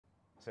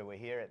So we're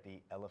here at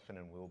the Elephant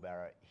and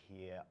Wheelbarrow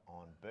here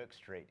on Bourke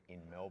Street in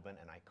Melbourne,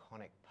 an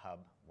iconic pub,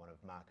 one of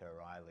Mark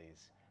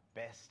O'Reilly's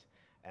best.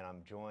 And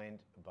I'm joined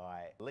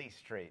by Lee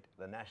Street,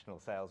 the National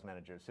Sales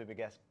Manager of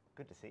Supagas.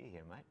 Good to see you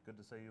here, mate. Good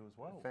to see you as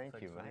well.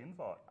 Thanks you, mate. for the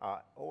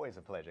invite. Always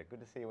a pleasure. Good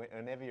to see you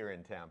whenever you're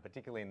in town,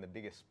 particularly in the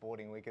biggest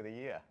sporting week of the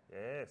year.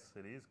 Yes,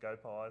 it is. Go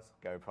Pies.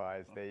 Go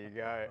Pies, there you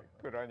go.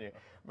 Good on you.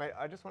 Mate,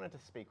 I just wanted to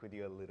speak with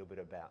you a little bit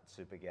about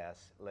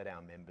Supagas, let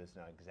our members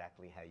know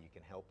exactly how you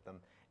can help them.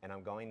 And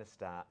I'm going to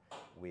start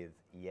with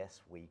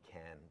Yes We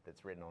Can,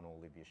 that's written on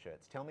all of your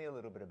shirts. Tell me a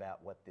little bit about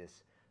what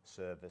this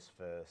service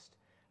first,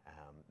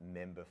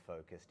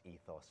 member-focused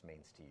ethos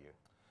means to you.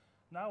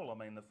 No, well, I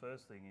mean, the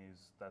first thing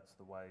is that's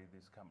the way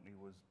this company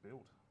was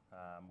built.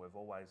 We've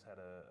always had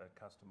a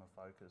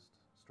customer-focused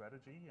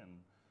strategy, and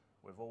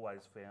we've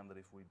always found that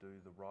if we do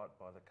the right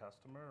by the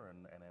customer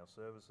and our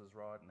service is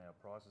right and our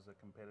prices are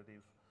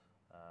competitive,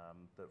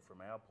 that from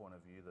our point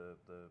of view,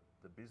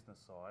 the business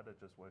side, it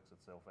just works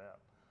itself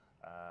out.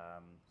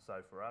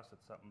 So for us,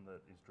 it's something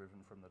that is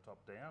driven from the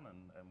top down,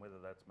 and whether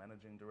that's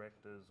managing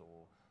directors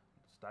or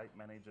state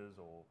managers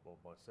or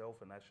myself,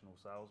 a national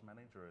sales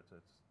manager, it's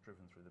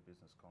driven through the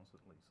business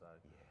constantly. So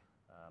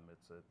yeah.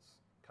 It's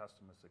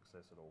customer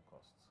success at all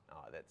costs.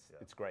 Oh,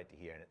 it's great to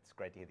hear, and it's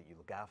great to hear that you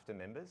look after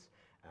members.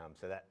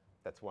 So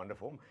that's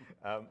wonderful.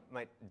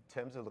 Mate, in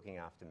terms of looking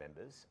after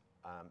members,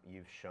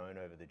 you've shown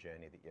over the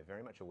journey that you're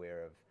very much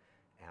aware of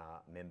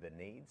our member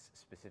needs,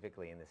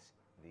 specifically in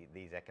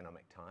these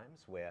economic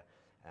times where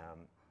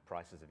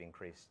prices have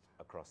increased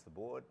across the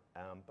board,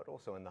 but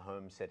also in the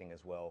home setting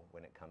as well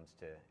when it comes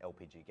to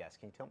LPG gas.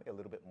 Can you tell me a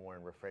little bit more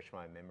and refresh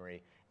my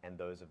memory and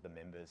those of the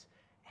members,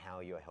 how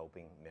you're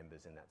helping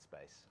members in that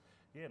space?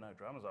 Yeah, no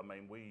dramas. I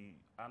mean, we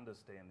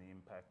understand the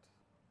impact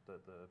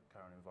that the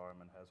current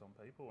environment has on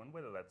people, and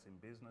whether that's in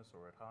business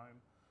or at home,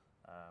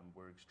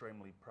 we're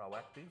extremely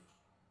proactive.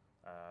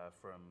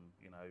 From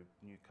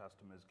new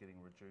customers getting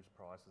reduced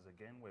prices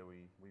again, where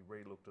we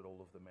re-looked at all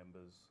of the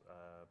members,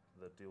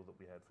 the deal that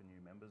we had for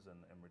new members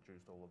and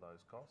reduced all of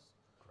those costs.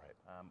 Great.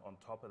 On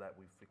top of that,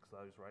 we fixed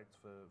those rates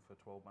for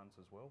 12 months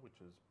as well,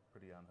 which is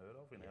pretty unheard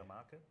of in our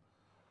market.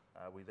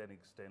 We then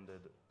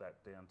extended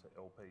that down to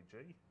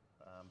LPG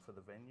for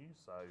the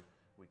venues, so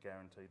we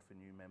guaranteed for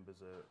new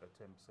members a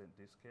 10%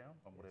 discount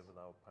on whatever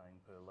they were paying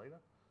per litre.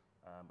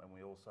 And we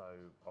also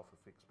offer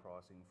fixed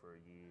pricing for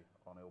a year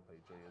on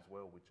LPG as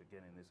well, which again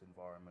in this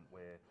environment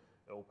where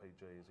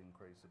LPG has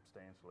increased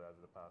substantially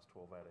over the past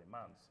 12, 18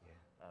 months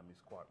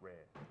is quite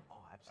rare.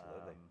 Oh,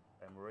 absolutely.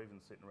 And we're even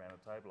sitting around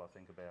a table, I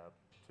think about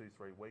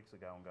 2-3 weeks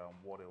ago, and going,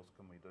 what else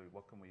can we do?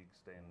 What can we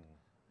extend,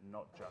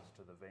 not just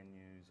to the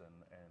venues and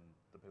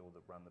the people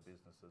that run the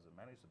businesses and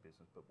manage the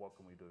business, but what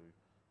can we do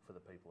for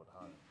the people at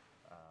home?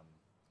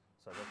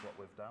 So that's what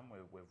we've done.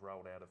 We've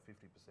rolled out a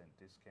 50%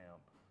 discount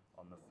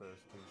on the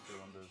first 2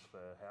 cylinders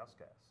for house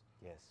gas.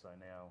 Yes. So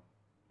now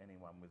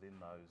anyone within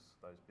those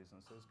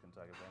businesses can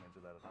take advantage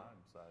of that at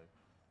home. So,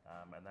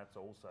 and that's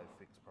also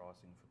fixed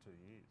pricing for 2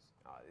 years.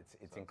 Oh,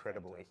 it's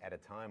incredible at a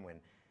time when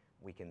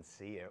we can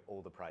see all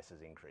the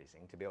prices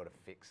increasing, to be able to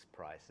fix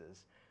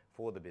prices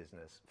for the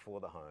business, for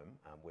the home.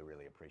 We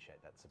really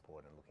appreciate that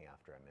support and looking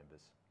after our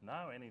members.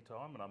 No,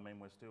 anytime, and I mean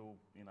we're still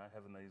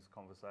having these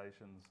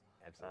conversations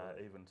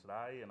even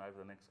today and over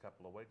the next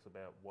couple of weeks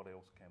about what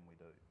else can we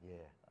do.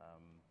 Yeah.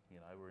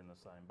 We're in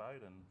the same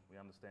boat and we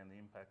understand the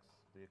impacts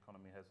the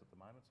economy has at the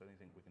moment, so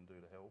anything we can do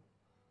to help,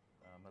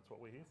 that's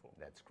what we're here for.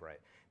 That's great.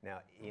 Now,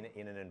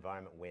 in an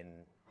environment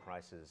when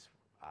prices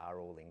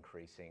are all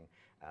increasing,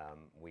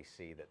 we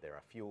see that there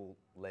are fuel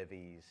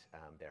levies,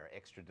 there are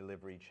extra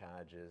delivery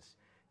charges.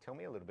 Tell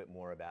me a little bit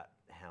more about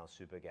how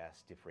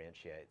Supagas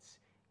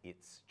differentiates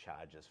its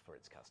charges for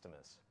its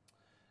customers.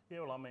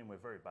 Yeah, well, I mean, we're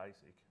very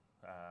basic,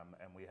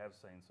 and we have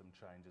seen some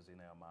changes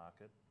in our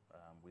market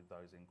with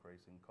those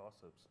increasing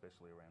costs,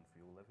 especially around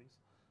fuel levies.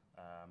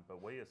 But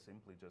we are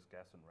simply just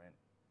gas and rent.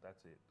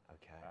 That's it.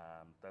 Okay.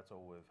 That's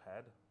all we've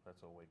had.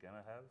 That's all we're going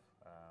to have.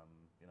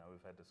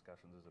 We've had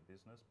discussions as a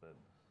business, but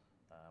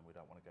we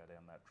don't want to go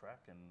down that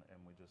track, and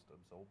we just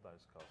absorb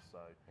those costs.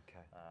 So,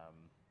 okay.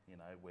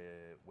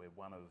 We're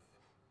one of,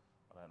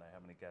 I don't know how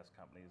many gas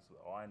companies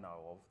I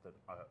know of that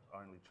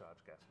only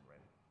charge gas and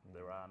rent.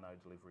 There are no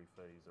delivery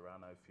fees, there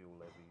are no fuel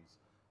levies,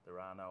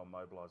 there are no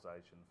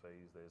mobilisation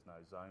fees, there's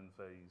no zone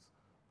fees.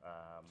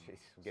 Jeez,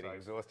 I'm getting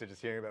exhausted just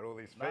hearing about all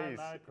these fees.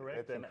 No,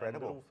 correct. That's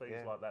incredible. And little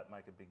fees like that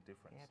make a big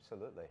difference. Yeah,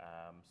 absolutely.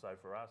 So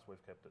for us,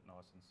 we've kept it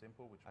nice and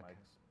simple, which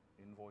makes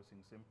invoicing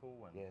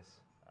simple, and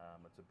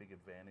it's a big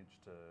advantage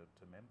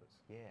to members.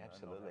 Yeah,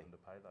 absolutely. Not having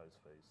to pay those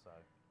fees. So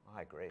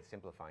I agree.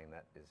 Simplifying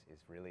that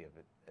is really of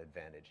an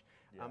advantage.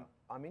 Yeah.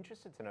 I'm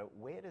interested to know,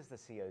 where does the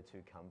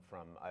CO2 come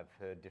from? I've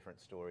heard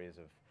different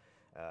stories of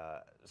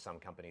some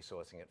companies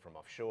sourcing it from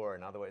offshore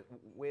and other ways.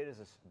 Where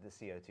does the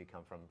CO2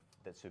 come from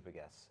that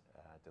Supagas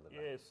delivers?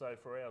 Yeah, so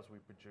for ours, we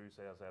produce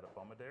ours out of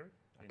Bomaderry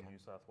in New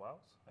South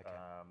Wales. Okay.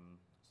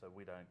 So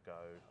we don't go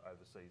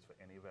overseas for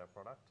any of our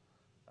product.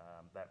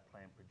 That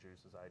plant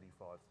produces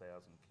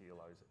 85,000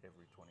 kilos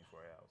every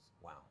 24 hours.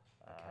 Wow.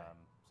 Okay.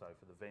 So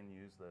for the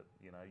venues that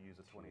use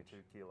a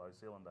 22 kilo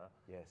cylinder,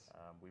 Yes.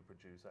 we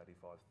produce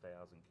 85,000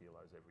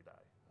 kilos every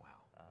day.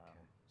 Wow.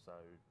 Okay. So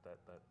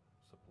that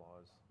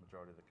supplies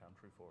majority of the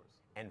country for us.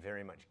 And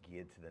very much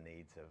geared to the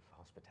needs of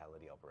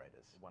hospitality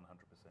operators. 100%.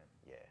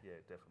 Yeah.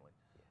 Yeah, definitely.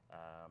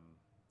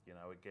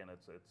 Again,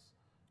 it's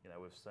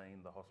we've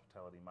seen the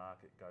hospitality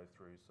market go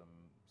through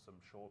some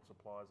short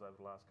supplies over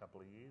the last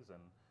couple of years,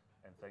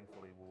 and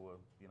thankfully we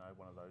were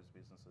one of those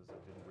businesses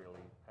that didn't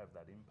really have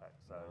that impact.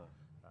 So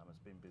it's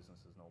been business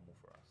as normal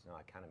for us. No,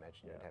 I can't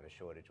imagine you'd have a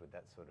shortage with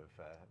that sort of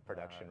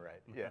production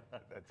rate. Yeah,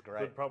 that's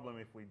great. Good problem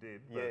if we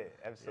did. But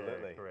Yeah,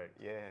 absolutely. Yeah, correct.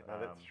 Yeah, no,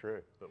 that's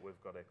true. But we've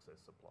got excess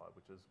supply,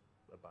 which is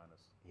a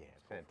bonus. Yeah,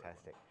 It's cool for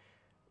fantastic.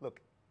 Look,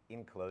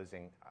 in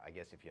closing, I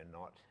guess if you're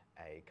not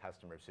a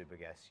customer of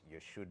Supagas,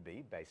 you should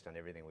be, based on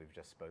everything we've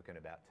just spoken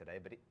about today.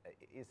 But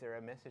is there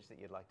a message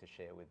that you'd like to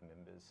share with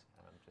members,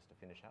 just to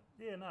finish up?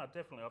 Yeah, no,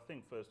 definitely. I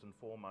think first and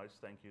foremost,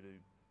 thank you to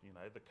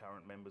the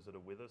current members that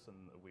are with us, and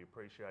we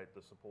appreciate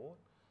the support.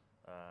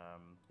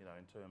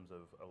 In terms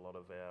of a lot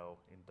of our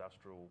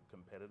industrial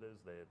competitors,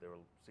 they're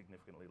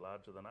significantly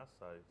larger than us.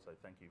 So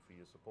thank you for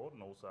your support,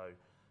 and also,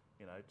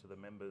 to the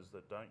members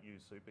that don't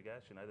use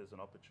Supagas, there's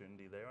an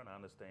opportunity there, and I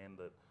understand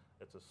that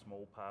it's a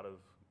small part of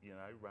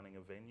running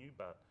a venue,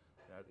 but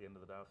at the end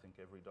of the day, I think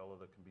every dollar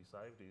that can be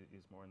saved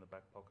is more in the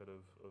back pocket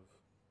of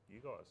you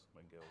guys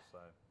and girls. So.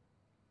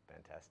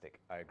 Fantastic.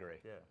 I agree.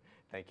 Yeah.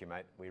 Thank you,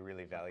 mate. We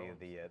really value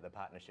the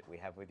partnership we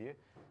have with you,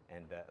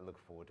 and look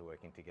forward to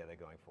working together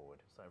going forward.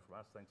 Same from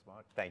us. Thanks,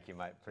 Mike. Thank you,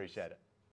 mate. Appreciate it.